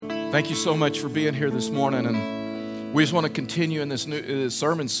Thank you so much for being here this morning, and we just want to continue in this new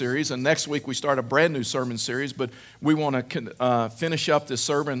sermon series. And next week we start a brand new sermon series, but we want to finish up this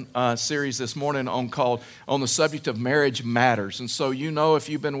sermon series this morning on the subject of marriage matters. And so if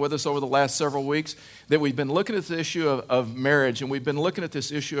you've been with us over the last several weeks, that we've been looking at the issue of marriage, and we've been looking at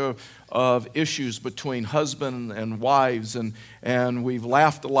this issue of issues between husband and wives, and we've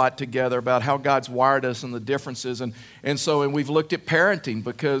laughed a lot together about how God's wired us and the differences, and we've looked at parenting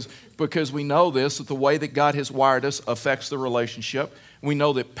because we know this, that the way that God has wired us affects the relationship. We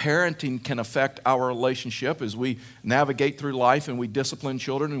know that parenting can affect our relationship as we navigate through life and we discipline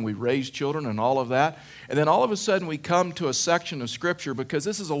children and we raise children and all of that. And then all of a sudden we come to a section of Scripture, because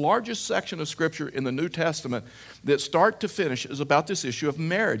this is the largest section of Scripture in the New Testament that start to finish is about this issue of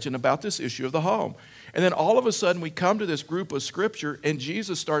marriage and about this issue of the home. And then all of a sudden we come to this group of Scripture, and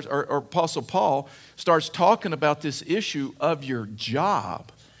Jesus starts, or Apostle Paul starts talking about this issue of your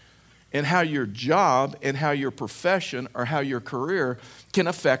job, and how your job and how your profession or how your career can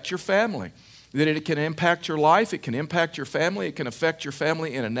affect your family. That it can impact your life, it can impact your family, it can affect your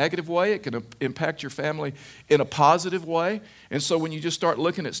family in a negative way, it can impact your family in a positive way. And so when you just start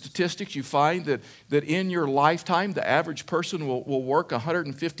looking at statistics, you find that in your lifetime, the average person will work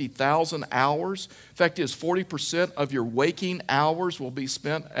 150,000 hours. Fact is, 40% of your waking hours will be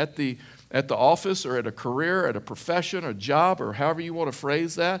spent at the office or at a career, at a profession or job, or however you want to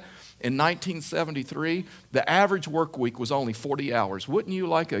phrase that. In 1973, the average work week was only 40 hours. Wouldn't you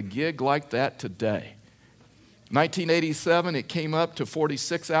like a gig like that today? 1987, it came up to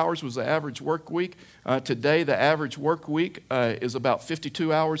 46 hours was the average work week. Today, the average work week is about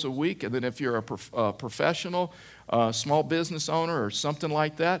 52 hours a week. And then if you're a professional, small business owner or something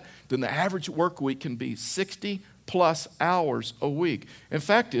like that, then the average work week can be 60 plus hours a week. And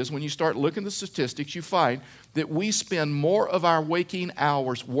fact is, when you start looking at the statistics, you find that we spend more of our waking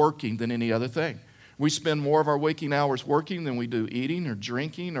hours working than any other thing. We spend more of our waking hours working than we do eating or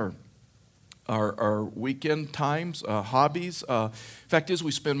drinking or our weekend times, hobbies. Fact is,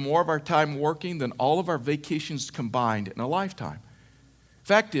 we spend more of our time working than all of our vacations combined in a lifetime.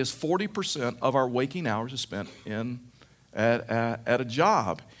 Fact is, 40% of our waking hours is spent at a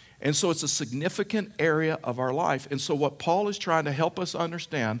job. And so it's a significant area of our life. And so what Paul is trying to help us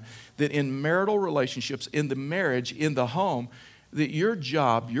understand, that in marital relationships, in the marriage, in the home, that your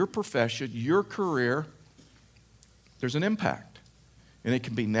job, your profession, your career, there's an impact. And it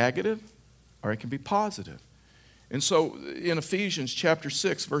can be negative or it can be positive. And so in Ephesians chapter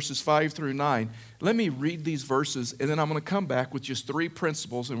 6, verses 5 through 9, let me read these verses, and then I'm going to come back with just three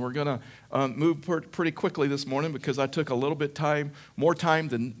principles, and we're going to move pretty quickly this morning because I took a little bit more time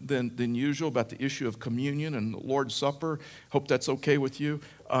than usual about the issue of communion and the Lord's Supper. Hope that's okay with you.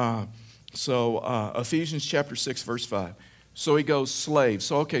 Ephesians chapter 6, verse 5. So he goes, slaves.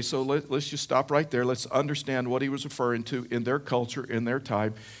 So let's just stop right there. Let's understand what he was referring to in their culture, in their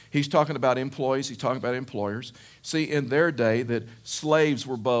time. He's talking about employees. He's talking about employers. See, in their day, that slaves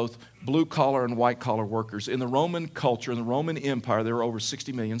were both blue-collar and white-collar workers. In the Roman culture, in the Roman Empire, there were over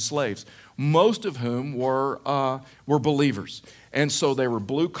 60 million slaves, most of whom were believers. And so they were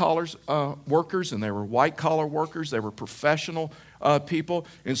blue-collar workers, and they were white-collar workers. They were professional people.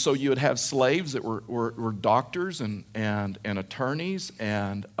 And so you would have slaves that were doctors and attorneys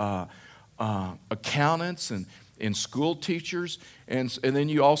and accountants and school teachers. And then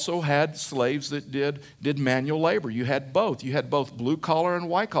you also had slaves that did manual labor. You had both. You had both blue collar and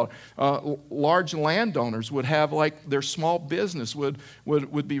white collar. Large landowners would have, like, their small business would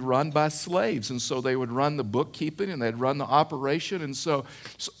be run by slaves. And so they would run the bookkeeping and they'd run the operation. And so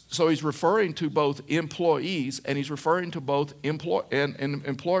he's referring to both employees and he's referring to both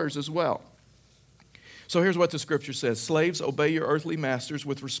employers as well. So here's what the Scripture says. Slaves, obey your earthly masters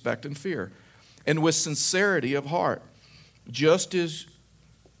with respect and fear, and with sincerity of heart, just as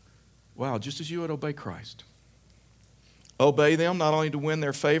you would obey Christ. Obey them not only to win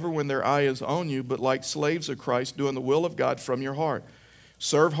their favor when their eye is on you, but like slaves of Christ, doing the will of God from your heart.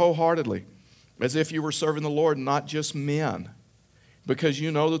 Serve wholeheartedly, as if you were serving the Lord, not just men, because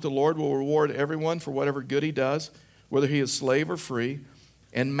you know that the Lord will reward everyone for whatever good he does, whether he is slave or free.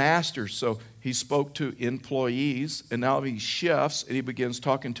 And masters. So he spoke to employees, and now he shifts and he begins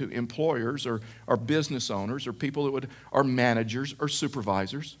talking to employers or business owners or people that are managers or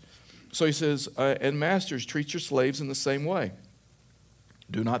supervisors. So he says, and masters, treat your slaves in the same way.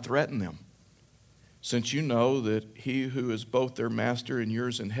 Do not threaten them, since you know that he who is both their master and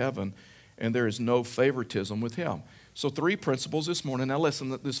yours in heaven, and there is no favoritism with him. So 3 principles this morning. Now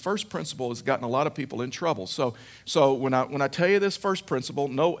listen, this first principle has gotten a lot of people in trouble. So when I tell you this first principle,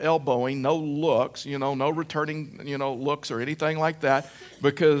 no elbowing, no looks, no returning, looks or anything like that,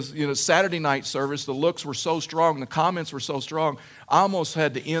 because, Saturday night service, the looks were so strong, the comments were so strong, I almost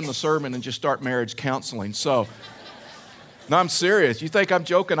had to end the sermon and just start marriage counseling. So, no, I'm serious. You think I'm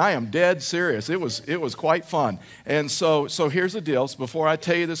joking? I am dead serious. It was quite fun. And so here's the deal. So before I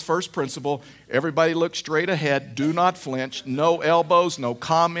tell you this first principle, everybody look straight ahead. Do not flinch. No elbows, no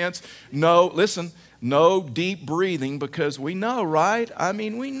comments. No deep breathing, because we know, right? I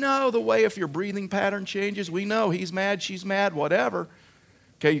mean, we know the way if your breathing pattern changes. We know he's mad, she's mad, whatever.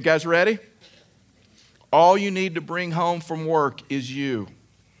 Okay, you guys ready? All you need to bring home from work is you.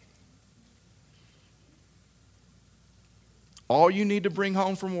 All you need to bring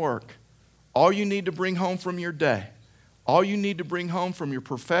home from work, all you need to bring home from your day, all you need to bring home from your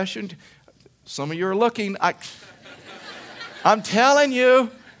profession. Some of you are looking. I'm telling you,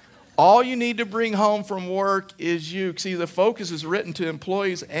 all you need to bring home from work is you. See, the focus is written to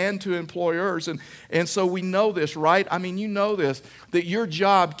employees and to employers. And so we know this, right? I mean, you know this, that your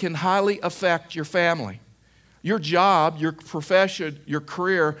job can highly affect your family. Your job, your profession, your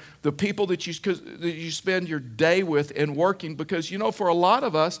career, the people that you spend your day with and working, because, for a lot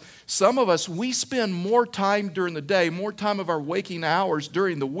of us, some of us, we spend more time during the day, more time of our waking hours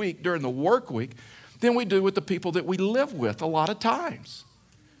during the week, during the work week, than we do with the people that we live with a lot of times.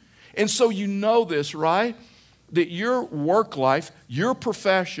 And so you know this, right? That your work life, your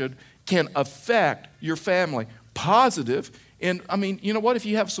profession can affect your family. Positive. And I mean, you know what? If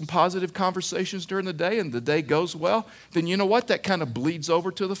you have some positive conversations during the day and the day goes well, then you know what? That kind of bleeds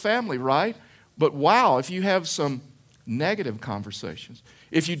over to the family, right? But wow, if you have some negative conversations,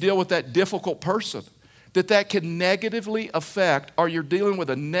 if you deal with that difficult person, that can negatively affect, or you're dealing with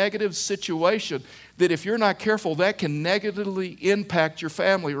a negative situation, that if you're not careful, that can negatively impact your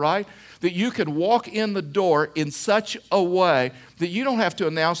family, right? That you can walk in the door in such a way that you don't have to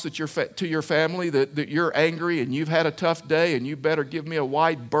announce that to your family that you're angry and you've had a tough day and you better give me a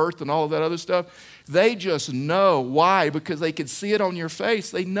wide berth and all of that other stuff. They just know. Why? Because they can see it on your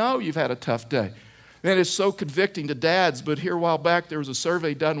face. They know you've had a tough day. And it's so convicting to dads, but here a while back there was a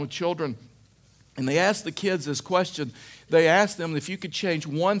survey done with children, and they asked the kids this question. They asked them, if you could change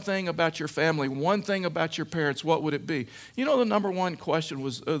one thing about your family, one thing about your parents, what would it be? The number one question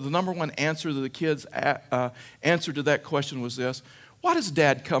was, the number one answer that the kids answered to that question was this: why does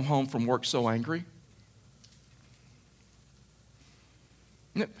Dad come home from work so angry?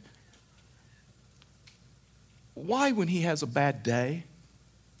 Why, when he has a bad day,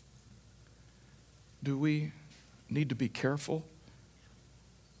 do we need to be careful?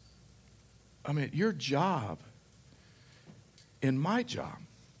 I mean, your job and my job.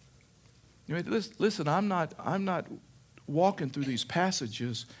 Listen, I'm not walking through these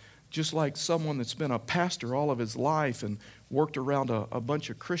passages just like someone that's been a pastor all of his life and worked around a bunch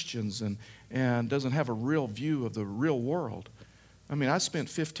of Christians and doesn't have a real view of the real world. I mean, I spent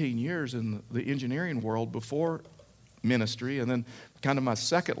 15 years in the engineering world before ministry, and then kind of my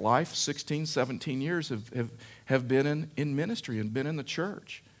second life, 16, 17 years have been in ministry and been in the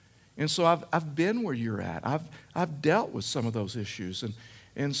church. And so I've been where you're at. I've dealt with some of those issues.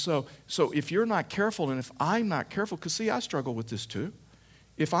 And so if you're not careful, and if I'm not careful, because see, I struggle with this too.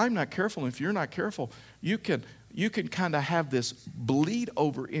 If I'm not careful, and if you're not careful, you can kind of have this bleed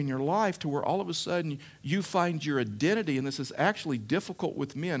over in your life to where all of a sudden you find your identity, and this is actually difficult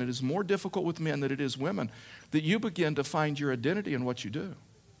with men. It is more difficult with men than it is women, that you begin to find your identity in what you do.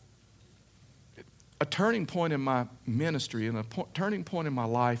 A turning point in my ministry and a turning point in my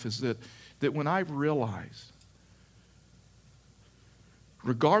life is that when I realized,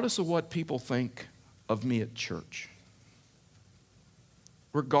 regardless of what people think of me at church,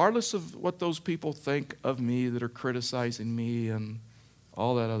 regardless of what those people think of me that are criticizing me and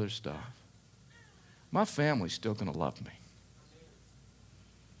all that other stuff, my family's still going to love me.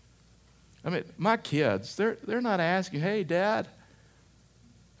 I mean, my kids, they're not asking, hey, Dad,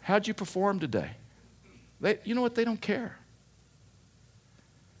 how'd you perform today? You know what? They don't care.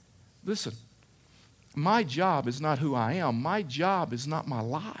 Listen, my job is not who I am. My job is not my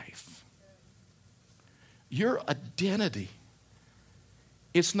life. Your identity,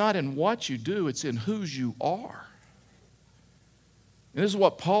 it's not in what you do, it's in whose you are. And this is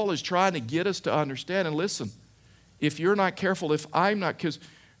what Paul is trying to get us to understand. And listen, if you're not careful, if I'm not, because,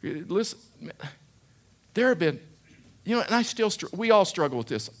 listen, there have been, and we all struggle with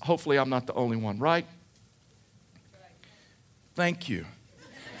this. Hopefully I'm not the only one, right? Thank you.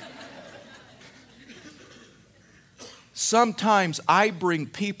 Sometimes I bring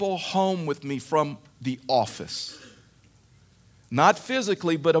people home with me from the office. Not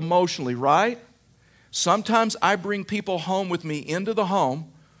physically, but emotionally, right? Sometimes I bring people home with me into the home,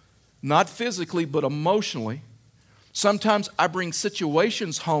 not physically, but emotionally. Sometimes I bring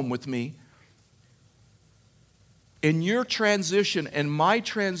situations home with me. And your transition and my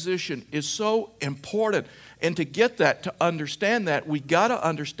transition is so important. And to get that, to understand that, we got to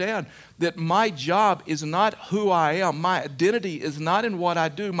understand that my job is not who I am. My identity is not in what I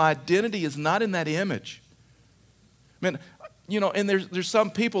do. My identity is not in that image. I mean, and there's some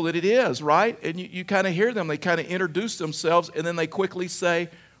people that it is, right? And you kind of hear them. They kind of introduce themselves, and then they quickly say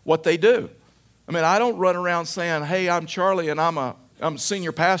what they do. I mean, I don't run around saying, hey, I'm Charlie, and I'm a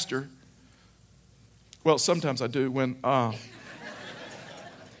senior pastor. Well, sometimes I do when I'm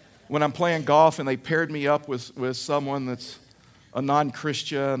playing golf and they paired me up with someone that's a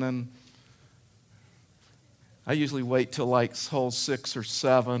non-Christian, and I usually wait till like hole 6 or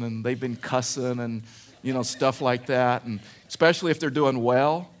 7, and they've been cussing and stuff like that, and especially if they're doing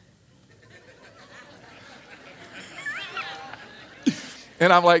well.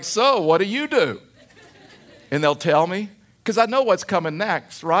 And I'm like, so what do you do? And they'll tell me, because I know what's coming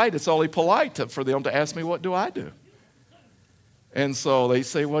next, right? It's only polite for them to ask me, what do I do? And so they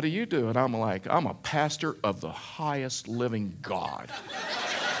say, what do you do? And I'm like, I'm a pastor of the highest living God.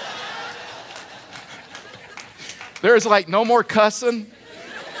 There's like no more cussing.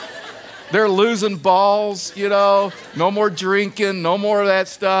 They're losing balls, no more drinking, no more of that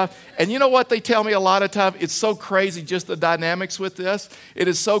stuff. And you know what they tell me a lot of times? It's so crazy, just the dynamics with this. It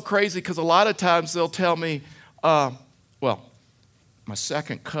is so crazy because a lot of times they'll tell me, well, my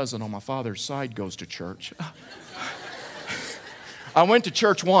second cousin on my father's side goes to church. I went to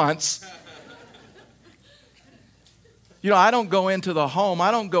church once. I don't go into the home.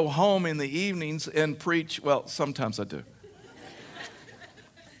 I don't go home in the evenings and preach. Well, sometimes I do.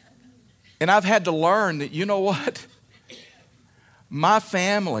 And I've had to learn that, you know what? My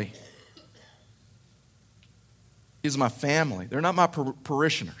family is my family. They're not my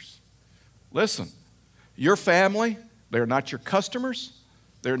parishioners. Listen, your family, they're not your customers.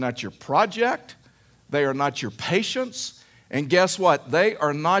 They're not your project. They are not your patients. And guess what? They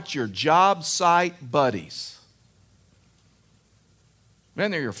are not your job site buddies.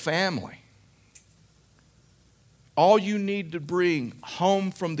 Man, they're your family. All you need to bring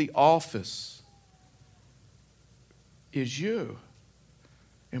home from the office is you.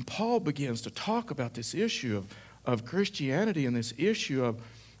 And Paul begins to talk about this issue of Christianity and this issue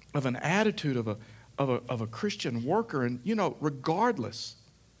of an attitude of a Christian worker. And, regardless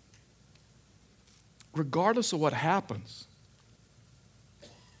of what happens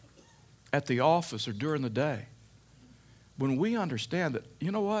at the office or during the day, when we understand that,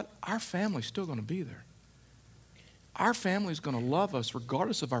 you know what, our family's still going to be there. Our family is going to love us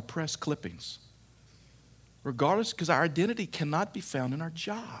regardless of our press clippings. Regardless, because our identity cannot be found in our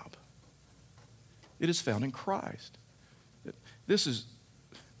job. It is found in Christ. This is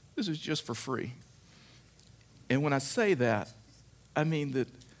just for free. And when I say that, I mean that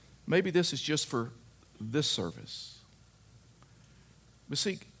maybe this is just for this service. But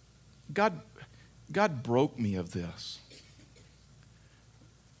see, God broke me of this.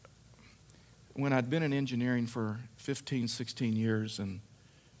 When I'd been in engineering for 15, 16 years, and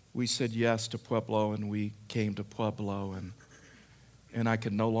we said yes to Pueblo, and we came to Pueblo, and I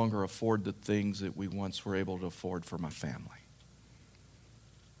could no longer afford the things that we once were able to afford for my family.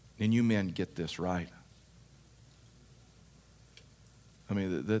 And you men get this, right? I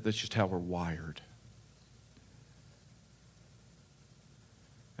mean, that's just how we're wired.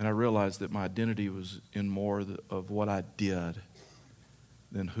 And I realized that my identity was in more of what I did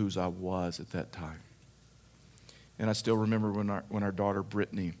than whose I was at that time. And I still remember when our daughter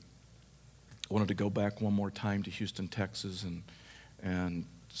Brittany wanted to go back one more time to Houston, Texas, and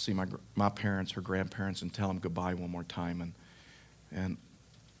see my parents, her grandparents, and tell them goodbye one more time. And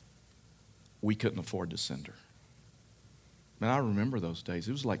we couldn't afford to send her. Man, I remember those days.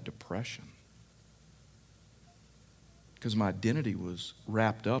 It was like depression. Because my identity was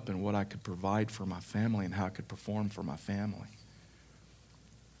wrapped up in what I could provide for my family and how I could perform for my family.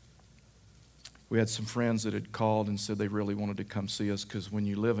 We had some friends that had called and said they really wanted to come see us because when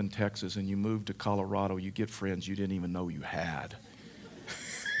you live in Texas and you move to Colorado, you get friends you didn't even know you had.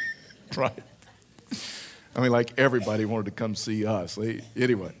 Right? I mean, like everybody wanted to come see us.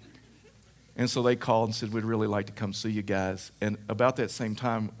 Anyway. And so they called and said, we'd really like to come see you guys. And about that same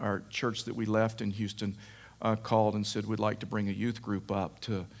time, our church that we left in Houston called and said, we'd like to bring a youth group up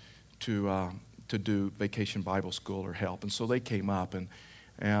to do Vacation Bible School or help. And so they came up, and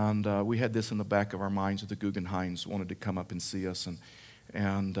we had this in the back of our minds that the Guggenheims wanted to come up and see us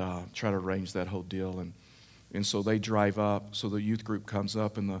and try to arrange that whole deal. And so they drive up, so the youth group comes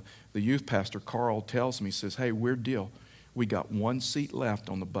up, and the youth pastor, Carl, tells me, says, hey, weird deal. We got one seat left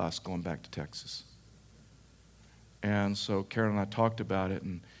on the bus going back to Texas. And so Karen and I talked about it,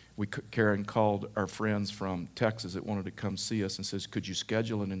 and Karen called our friends from Texas that wanted to come see us and says, could you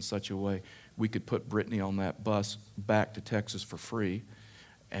schedule it in such a way we could put Brittany on that bus back to Texas for free,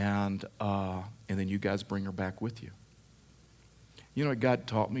 and then you guys bring her back with you. You know what God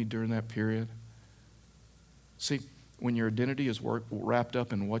taught me during that period? See, when your identity is wrapped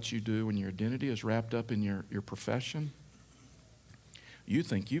up in what you do, when your identity is wrapped up in your profession, you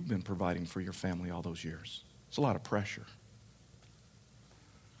think you've been providing for your family all those years. It's a lot of pressure.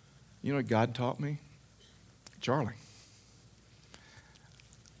 You know what God taught me? Charlie,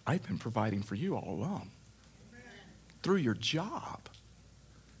 I've been providing for you all along. Through your job,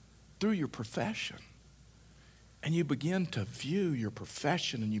 through your profession. And you begin to view your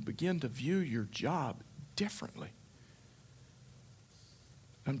profession and you begin to view your job differently.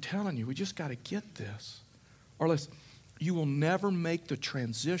 I'm telling you, we just got to get this. Or else you will never make the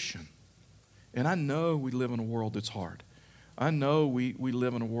transition. And I know we live in a world that's hard. I know we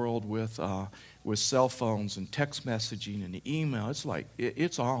live in a world with cell phones and text messaging and email. It's like,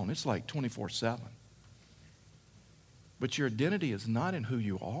 it's on. It's like 24/7. But your identity is not in who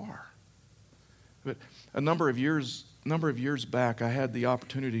you are. But a number of years back, I had the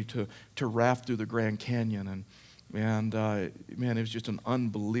opportunity to raft through the Grand Canyon, and man, it was just an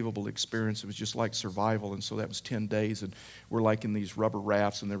unbelievable experience. It was just like survival, and so that was 10 days, and we're like in these rubber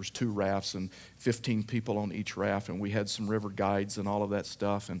rafts, and there was 2 rafts and 15 people on each raft, and we had some river guides and all of that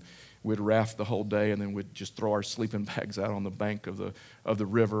stuff, and we'd raft the whole day, and then we'd just throw our sleeping bags out on the bank of the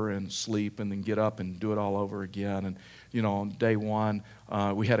river and sleep, and then get up and do it all over again. And you know, on day 1,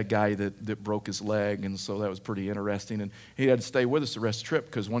 we had a guy that broke his leg, and so that was pretty interesting. And he had to stay with us the rest of the trip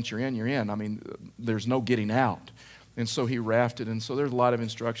because once you're in, you're in. I mean, there's no getting out. And so he rafted, and so there's a lot of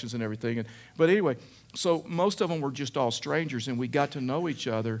instructions and everything. But anyway, so most of them were just all strangers, and we got to know each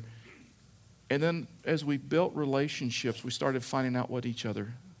other. And then as we built relationships, we started finding out what each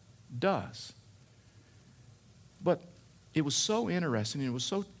other does. But it was so interesting, and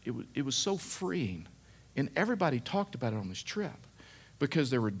it was so freeing. And everybody talked about it on this trip because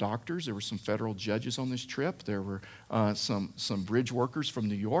there were doctors, there were some federal judges on this trip, there were some bridge workers from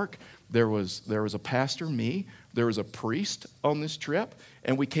New York, there was a pastor, me, there was a priest on this trip,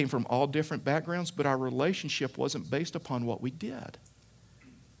 and we came from all different backgrounds, but our relationship wasn't based upon what we did.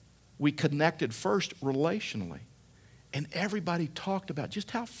 We connected first relationally. And everybody talked about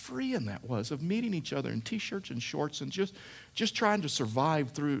just how freeing that was of meeting each other in T-shirts and shorts and just trying to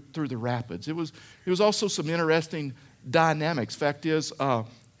survive through the rapids. It was also some interesting dynamics. Fact is, one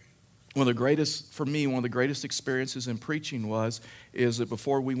of the greatest experiences in preaching is that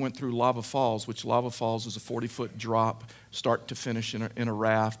before we went through Lava Falls, which Lava Falls is a 40-foot drop, start to finish in a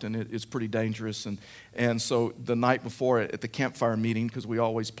raft, and it's pretty dangerous. And so the night before at the campfire meeting, because we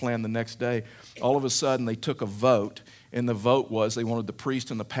always plan the next day, all of a sudden they took a vote. And the vote was they wanted the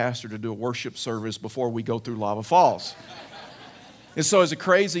priest and the pastor to do a worship service before we go through Lava Falls. And so it's a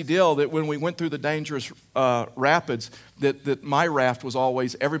crazy deal that when we went through the dangerous rapids, that my raft was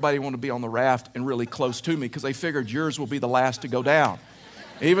always, everybody wanted to be on the raft and really close to me because they figured yours will be the last to go down.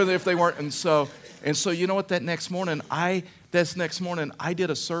 Even if they weren't. And so you know what, that next morning I did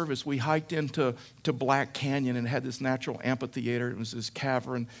a service. We hiked into Black Canyon and had this natural amphitheater. It was this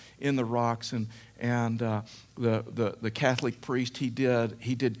cavern in the rocks, and the Catholic priest, he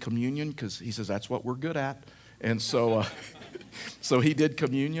did communion because he says that's what we're good at. And so so he did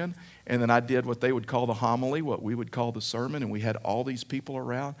communion, and then I did what they would call the homily, what we would call the sermon, and we had all these people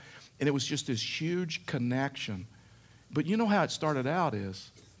around, and it was just this huge connection. But you know how it started out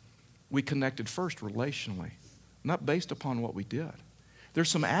is we connected first relationally, not based upon what we did. There's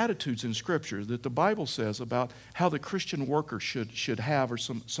some attitudes in Scripture that the Bible says about how the Christian worker should have, or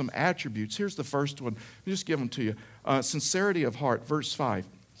some attributes. Here's the first one. Let me just give them to you. Sincerity of heart, verse 5.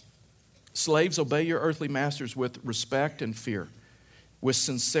 Slaves, obey your earthly masters with respect and fear, with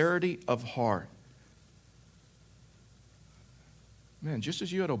sincerity of heart. Man, just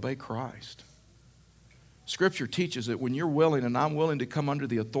as you would obey Christ. Scripture teaches that when you're willing, and I'm willing to come under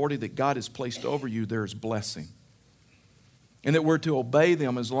the authority that God has placed over you, there's blessing. And that we're to obey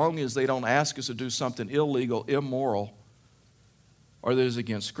them as long as they don't ask us to do something illegal, immoral, or that is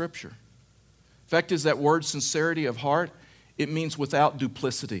against Scripture. Fact is, that word sincerity of heart, it means without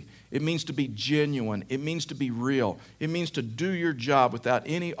duplicity. It means to be genuine. It means to be real. It means to do your job without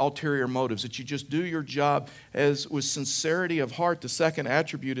any ulterior motives, that you just do your job as with sincerity of heart. The second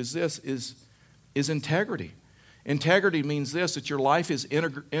attribute is this, is integrity. Integrity means this, that your life is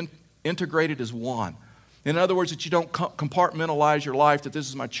integrated as one. In other words, that you don't compartmentalize your life, that this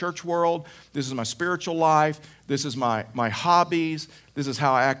is my church world, this is my spiritual life, this is my hobbies, this is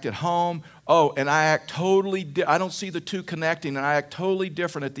how I act at home. Oh, and I act totally, I don't see the two connecting, and I act totally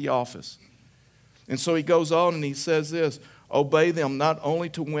different at the office. And so he goes on and he says this, obey them not only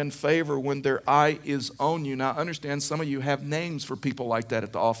to win favor when their eye is on you. Now, understand, some of you have names for people like that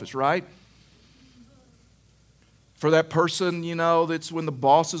at the office, right? For that person, that's when the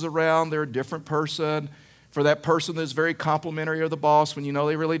boss is around, they're a different person. For that person that's very complimentary of the boss when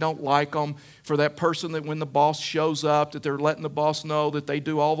they really don't like them. For that person that when the boss shows up, that they're letting the boss know that they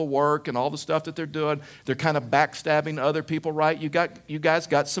do all the work and all the stuff that they're doing. They're kind of backstabbing other people, right? You guys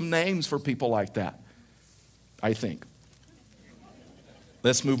got some names for people like that, I think.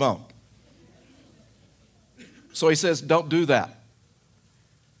 Let's move on. So he says, don't do that.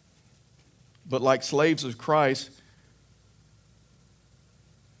 But like slaves of Christ,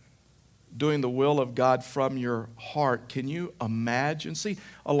 doing the will of God from your heart. Can you imagine? See,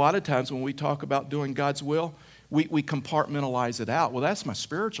 a lot of times when we talk about doing God's will, we compartmentalize it out. Well, that's my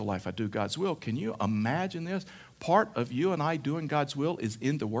spiritual life. I do God's will. Can you imagine this? Part of you and I doing God's will is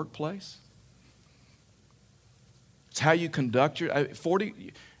in the workplace. It's how you conduct your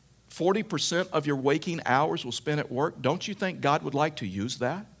 40% of your waking hours will spend at work. Don't you think God would like to use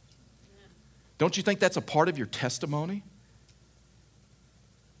that? Don't you think that's a part of your testimony?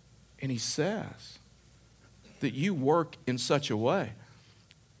 And he says that you work in such a way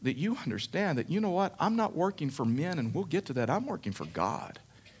that you understand that, I'm not working for men, and we'll get to that. I'm working for God.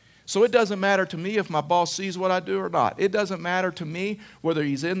 So it doesn't matter to me if my boss sees what I do or not. It doesn't matter to me whether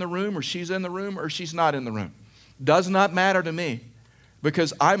he's in the room or she's in the room or she's not in the room. Does not matter to me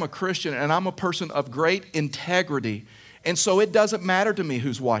because I'm a Christian and I'm a person of great integrity. And so it doesn't matter to me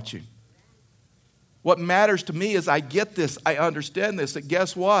who's watching. What matters to me is I get this, I understand this, that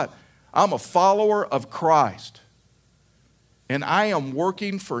guess what? I'm a follower of Christ, and I am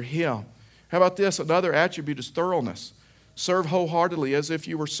working for Him. How about this? Another attribute is thoroughness. Serve wholeheartedly as if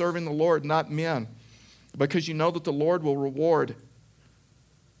you were serving the Lord, not men, because you know that the Lord will reward.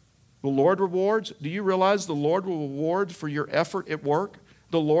 The Lord rewards. Do you realize the Lord will reward for your effort at work?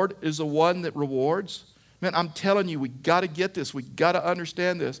 The Lord is the one that rewards. Man, I'm telling you, we got to get this. We got to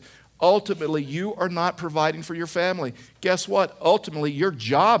understand this. Ultimately, you are not providing for your family. Guess what? Ultimately, your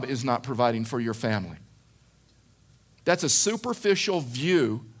job is not providing for your family. That's a superficial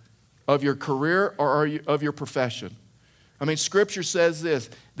view of your career or of your profession. I mean, Scripture says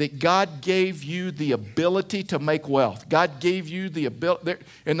this, that God gave you the ability to make wealth. God gave you the ability.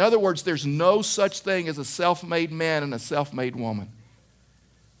 In other words, there's no such thing as a self-made man and a self-made woman.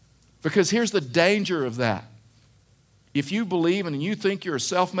 Because here's the danger of that. If you believe and you think you're a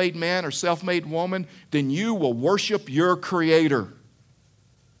self-made man or self-made woman, then you will worship your Creator.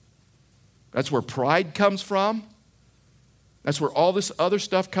 That's where pride comes from. That's where all this other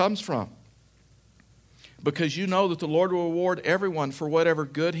stuff comes from. Because you know that the Lord will reward everyone for whatever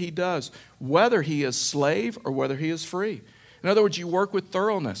good he does, whether he is slave or whether he is free. In other words, you work with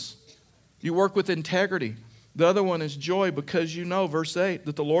thoroughness. You work with integrity. The other one is joy because you know, verse 8,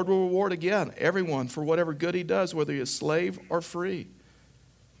 that the Lord will reward again everyone for whatever good he does, whether he is slave or free.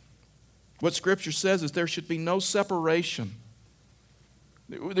 What Scripture says is there should be no separation.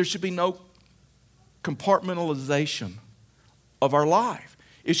 There should be no compartmentalization of our life.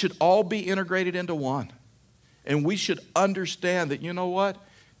 It should all be integrated into one. And we should understand that, you know what?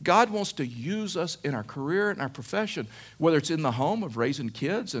 God wants to use us in our career and our profession, whether it's in the home of raising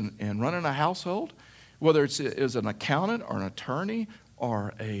kids and running a household, whether it's as an accountant or an attorney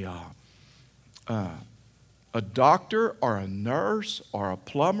or a doctor or a nurse or a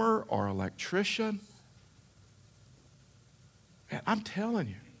plumber or electrician. Man, I'm telling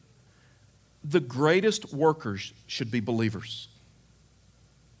you, the greatest workers should be believers.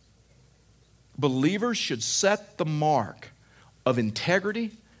 Believers should set the mark of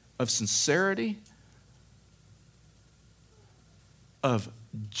integrity, of sincerity, of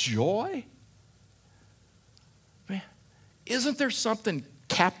joy. Man, isn't there something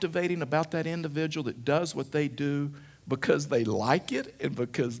captivating about that individual that does what they do because they like it and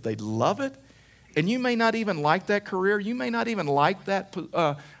because they love it? And you may not even like that career. You may not even like that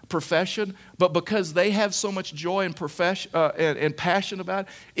profession, but because they have so much joy and passion about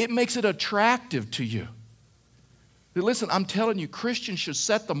it, it makes it attractive to you. Listen, I'm telling you, Christians should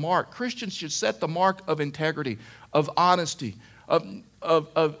set the mark. Christians should set the mark of integrity, of honesty,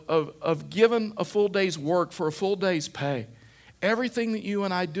 of giving a full day's work for a full day's pay. Everything that you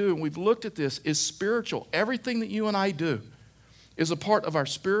and I do, and we've looked at this, is spiritual. Everything that you and I do is a part of our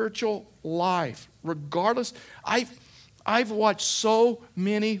spiritual life. Regardless, I've watched so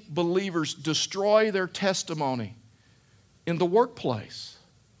many believers destroy their testimony in the workplace,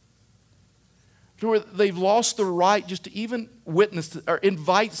 where they've lost the right just to even witness or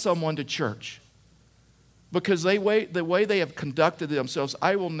invite someone to church because the way they have conducted themselves.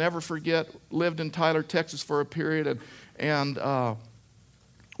 I will never forget, lived in Tyler, Texas for a period and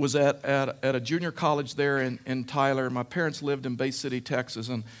was at a junior college there in Tyler. My parents lived in Bay City, Texas,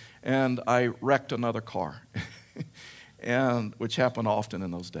 and I wrecked another car, which happened often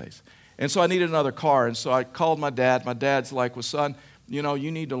in those days. And so I needed another car, and so I called my dad. My dad's like, well, son,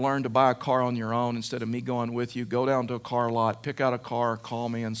 you need to learn to buy a car on your own instead of me going with you. Go down to a car lot, pick out a car, call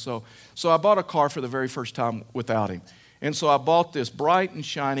me. And so I bought a car for the very first time without him. And so I bought this bright and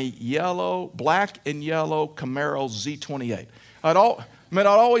shiny black and yellow Camaro Z28. I'd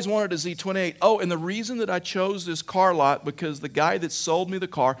always wanted a Z28. Oh, and the reason that I chose this car lot, because the guy that sold me the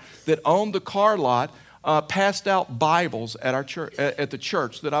car, that owned the car lot, passed out Bibles at our church, at the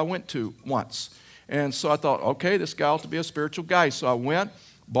church that I went to once. And so I thought, okay, this guy ought to be a spiritual guy. So I went,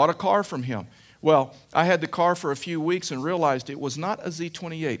 bought a car from him. Well, I had the car for a few weeks and realized it was not a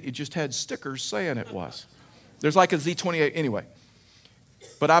Z28. It just had stickers saying it was. There's like a Z28 anyway.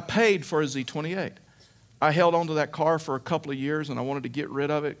 But I paid for a Z28. I held on to that car for a couple of years, and I wanted to get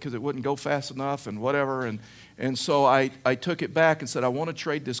rid of it because it wouldn't go fast enough and whatever. And so I took it back and said, I want to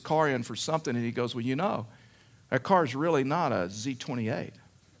trade this car in for something. And he goes, well, that car's really not a Z28.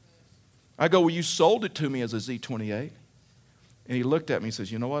 I go, well, you sold it to me as a Z28. And he looked at me and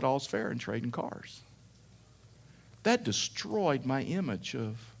says, you know what? All's fair in trading cars. That destroyed my image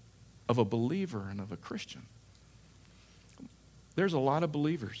of a believer and of a Christian. There's a lot of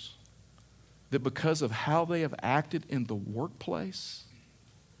believers that because of how they have acted in the workplace,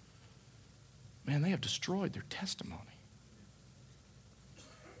 man, they have destroyed their testimony.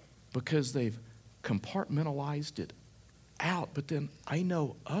 Because they've compartmentalized it out. But then I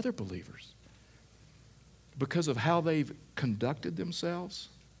know other believers, because of how they've conducted themselves,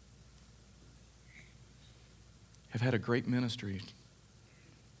 have had a great ministry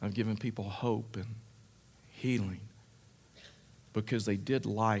of giving people hope and healing because they did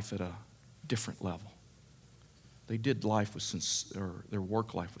life at a different level. They did life with their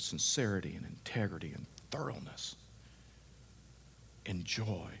work life with sincerity and integrity and thoroughness and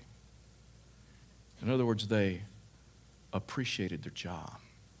joy. In other words, they appreciated their job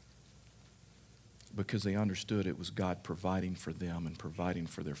because they understood it was God providing for them and providing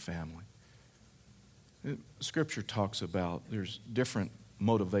for their family. Scripture talks about there's different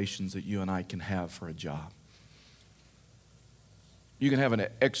motivations that you and I can have for a job. You can have an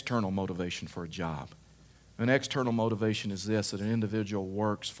external motivation for a job. An external motivation is this, that an individual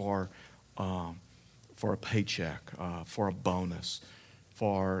works for a paycheck, for a bonus,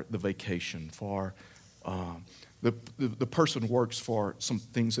 for the vacation, for the person works for some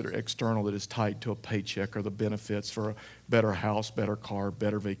things that are external that is tied to a paycheck or the benefits for a better house, better car,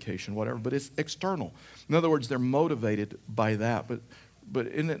 better vacation, whatever. But it's external. In other words, they're motivated by that, but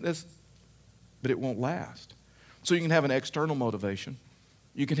it won't last. So you can have an external motivation.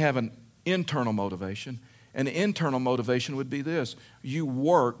 You can have an internal motivation. And the internal motivation would be this. You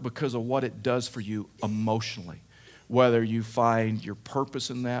work because of what it does for you emotionally. Whether you find your purpose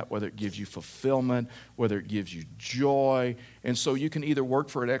in that, whether it gives you fulfillment, whether it gives you joy. And so you can either work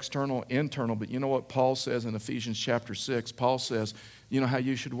for an external, internal, but you know what Paul says in Ephesians chapter 6? Paul says, you know how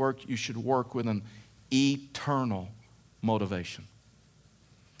you should work? You should work with an eternal motivation.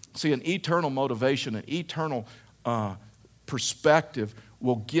 See, an eternal motivation, an eternal perspective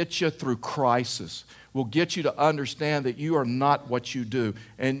will get you through crisis, will get you to understand that you are not what you do,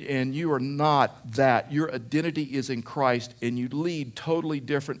 and you are not that. Your identity is in Christ, and you lead totally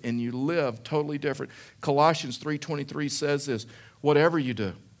different, and you live totally different. Colossians 3:23 says this, whatever you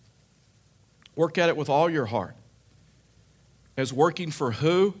do, work at it with all your heart. As working for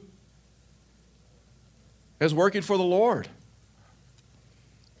who? As working for the Lord.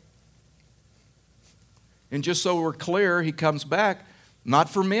 And just so we're clear, he comes back, not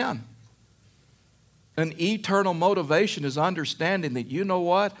for men. An eternal motivation is understanding that, you know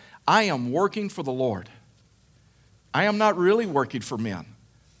what? I am working for the Lord. I am not really working for men.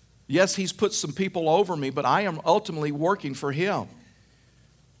 Yes, he's put some people over me, but I am ultimately working for him.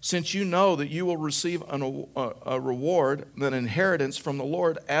 Since you know that you will receive a reward, an inheritance from the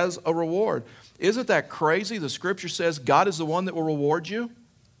Lord as a reward. Isn't that crazy? The scripture says God is the one that will reward you.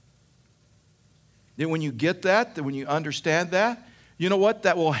 Then when you get that, when you understand that, you know what?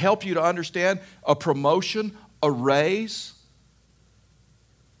 That will help you to understand a promotion, a raise.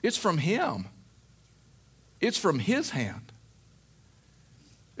 It's from him. It's from his hand.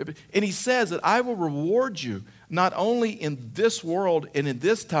 And he says that I will reward you. not only in this world and in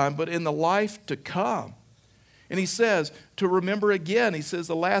this time, but in the life to come. And he says, to remember again, he says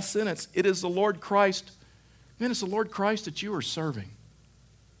the last sentence, it is the Lord Christ. Man, it's the Lord Christ that you are serving.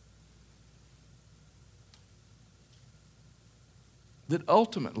 That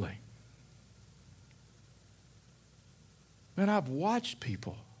ultimately, man, I've watched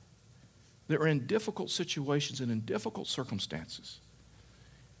people that are in difficult situations and in difficult circumstances,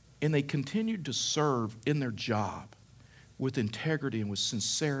 and they continued to serve in their job with integrity and with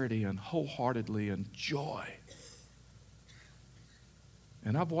sincerity and wholeheartedly and joy.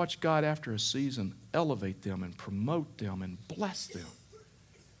 And I've watched God after a season elevate them and promote them and bless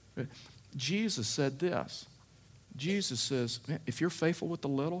them. Jesus said this. Jesus says, man, if you're faithful with the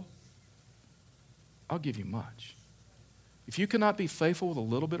little, I'll give you much. If you cannot be faithful with a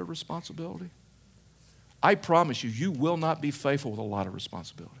little bit of responsibility, I promise you, you will not be faithful with a lot of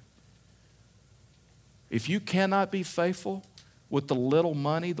responsibility. If you cannot be faithful with the little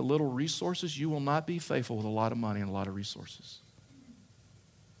money, the little resources, you will not be faithful with a lot of money and a lot of resources.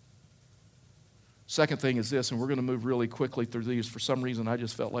 Second thing is this, and we're going to move really quickly through these. For some reason, I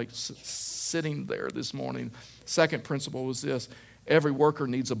just felt like sitting there this morning. Second principle was this: every worker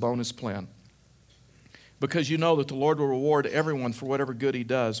needs a bonus plan. Because you know that the Lord will reward everyone for whatever good he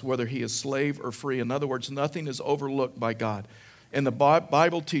does, whether he is slave or free. In other words, nothing is overlooked by God. And the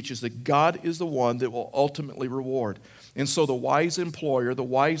Bible teaches that God is the one that will ultimately reward. And so the wise employer, the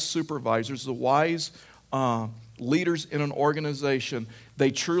wise supervisors, the wise leaders in an organization, they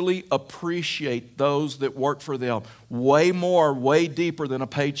truly appreciate those that work for them way more, way deeper than a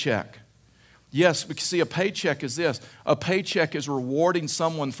paycheck. Yes, because see, a paycheck is this. A paycheck is rewarding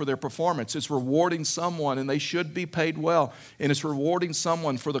someone for their performance. It's rewarding someone, and they should be paid well. And it's rewarding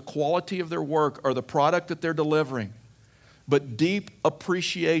someone for the quality of their work or the product that they're delivering. But deep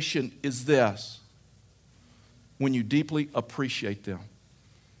appreciation is this: when you deeply appreciate them.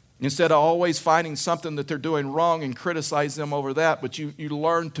 Instead of always finding something that they're doing wrong and criticize them over that, but you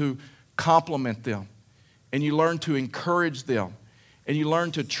learn to compliment them, and you learn to encourage them, and you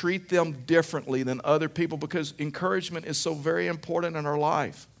learn to treat them differently than other people, because encouragement is so very important in our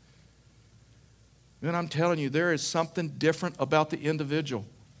life. And I'm telling you, there is something different about the individual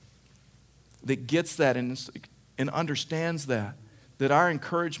that gets that and understands that our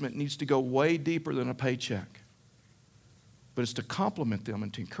encouragement needs to go way deeper than a paycheck. But it's to compliment them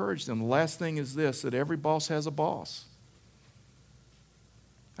and to encourage them. The last thing is this, that every boss has a boss.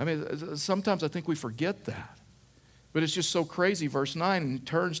 I mean, sometimes I think we forget that. But it's just so crazy. Verse 9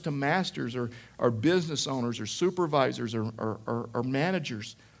 turns to masters or business owners or supervisors or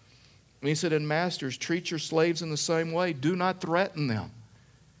managers. And he said, and masters, treat your slaves in the same way. Do not threaten them.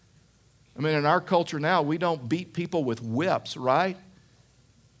 I mean, in our culture now, we don't beat people with whips, right?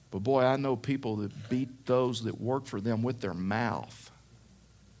 But boy, I know people that beat those that work for them with their mouth.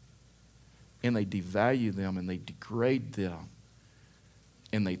 And they devalue them and they degrade them.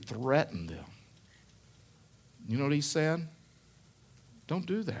 And they threaten them. You know what he's saying? Don't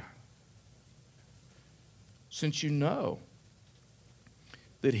do that. Since you know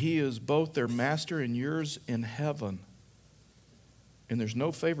that he is both their master and yours in heaven, and there's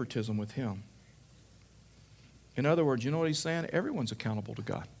no favoritism with him. In other words, you know what he's saying? Everyone's accountable to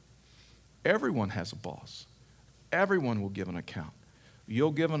God. Everyone has a boss. Everyone will give an account.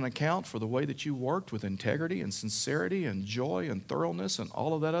 You'll give an account for the way that you worked with integrity and sincerity and joy and thoroughness and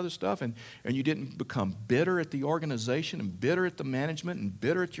all of that other stuff, and you didn't become bitter at the organization and bitter at the management and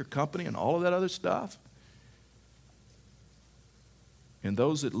bitter at your company and all of that other stuff. And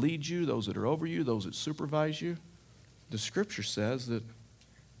those that lead you, those that are over you, those that supervise you, the Scripture says that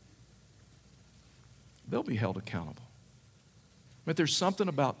they'll be held accountable. But there's something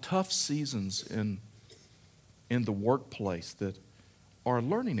about tough seasons in the workplace that are a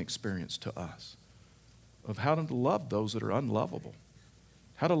learning experience to us of how to love those that are unlovable,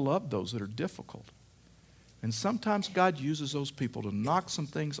 how to love those that are difficult. And sometimes God uses those people to knock some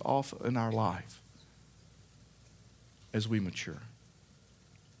things off in our life as we mature.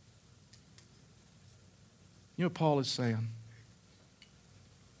 You know what Paul is saying?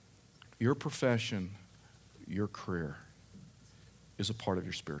 Your profession, your career is a part of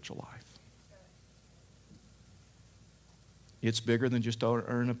your spiritual life. It's bigger than just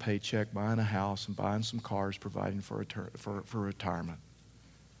earning a paycheck, buying a house, and buying some cars, providing for retirement.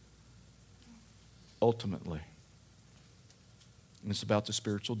 Ultimately, it's about the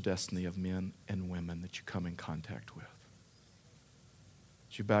spiritual destiny of men and women that you come in contact with.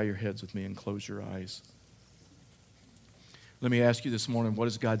 Would you bow your heads with me and close your eyes? Let me ask you this morning, what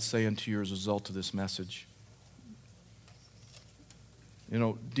is God saying to you as a result of this message?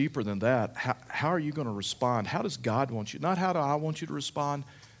 deeper than that, how are you going to respond? How does God want you? Not how do I want you to respond,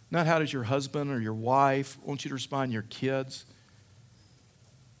 not how does your husband or your wife want you to respond, your kids.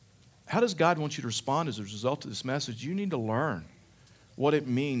 How does God want you to respond as a result of this message? You need to learn what it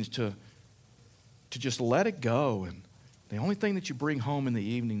means to just let it go. And the only thing that you bring home in the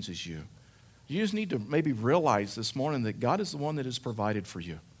evenings is you. You just need to maybe realize this morning that God is the one that has provided for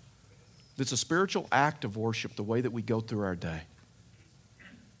you. It's a spiritual act of worship, the way that we go through our day.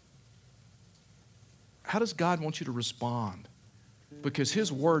 How does God want you to respond? Because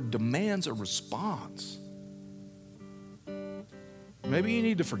His Word demands a response. Maybe you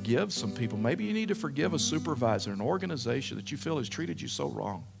need to forgive some people. Maybe you need to forgive a supervisor, an organization that you feel has treated you so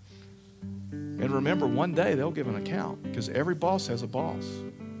wrong. And remember, one day they'll give an account because every boss has a boss.